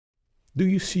Do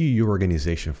you see your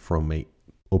organization from an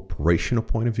operational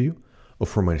point of view or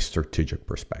from a strategic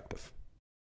perspective?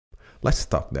 Let's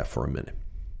talk that for a minute.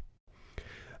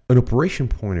 An operation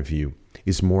point of view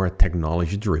is more a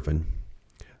technology-driven,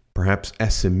 perhaps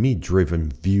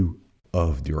SME-driven view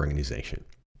of the organization.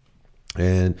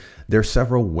 And there are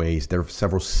several ways, there are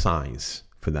several signs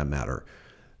for that matter,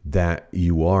 that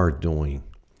you are doing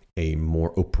a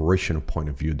more operational point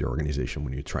of view of the organization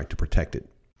when you try to protect it.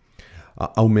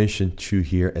 I'll mention two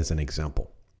here as an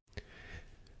example.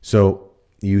 So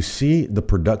you see the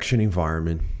production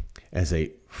environment as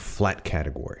a flat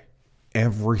category.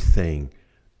 Everything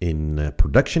in a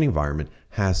production environment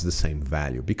has the same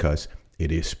value because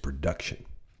it is production.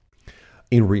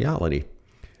 In reality,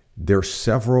 there are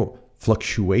several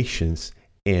fluctuations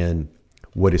in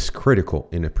what is critical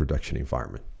in a production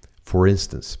environment. For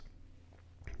instance,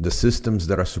 the systems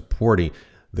that are supporting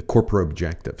the corporate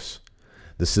objectives,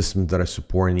 the systems that are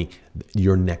supporting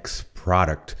your next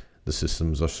product, the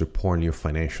systems that are supporting your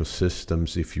financial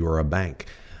systems if you are a bank,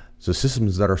 so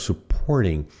systems that are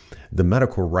supporting the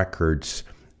medical records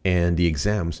and the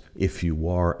exams if you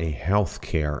are a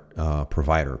healthcare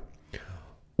provider,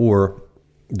 or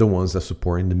the ones that are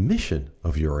supporting the mission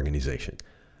of your organization.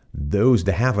 Those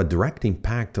that have a direct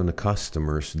impact on the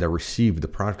customers that receive the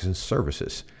products and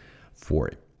services for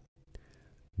it.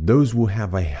 Those will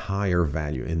have a higher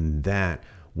value in that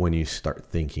when you start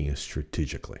thinking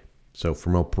strategically. So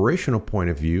from an operational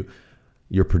point of view,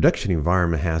 your production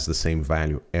environment has the same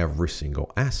value every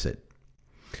single asset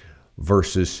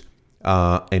versus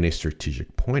in a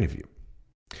strategic point of view.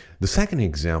 The second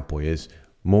example is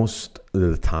most of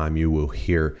the time you will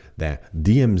hear that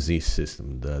DMZ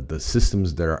system, the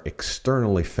systems that are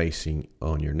externally facing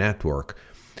on your network,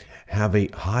 have a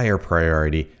higher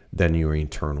priority than your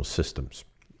internal systems.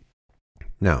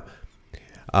 Now,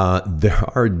 there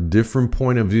are different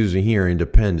point of views in here and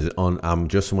depends on, I'm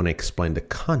just want to explain the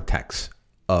context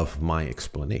of my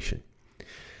explanation.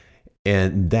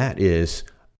 And that is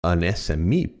an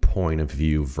SME point of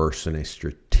view versus a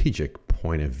strategic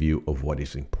point of view of what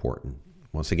is important.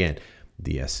 Once again,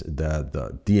 the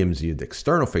DMZ, the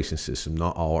external facing system,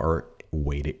 not all are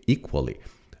weighted equally.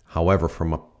 However,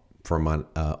 from an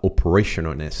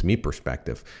operational and SME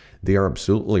perspective, they are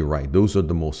absolutely right. Those are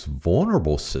the most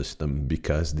vulnerable system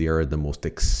because they are the most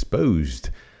exposed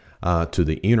to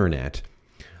the internet,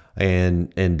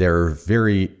 and there are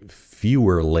very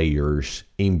fewer layers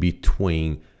in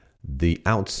between the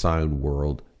outside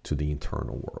world to the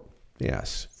internal world.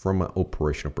 Yes, from an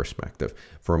operational perspective.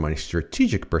 From a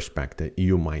strategic perspective,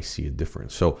 you might see a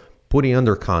difference. So putting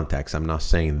under context, I'm not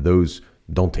saying those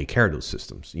don't take care of those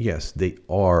systems. Yes, they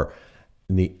are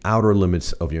in the outer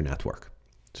limits of your network.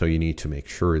 So you need to make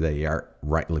sure they are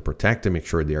rightly protected, make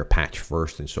sure they are patched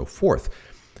first and so forth.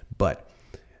 But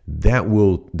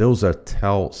those are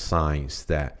tell signs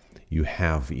that you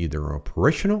have either an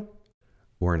operational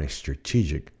or in a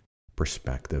strategic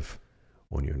perspective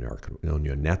on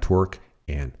your network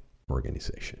and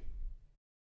organization.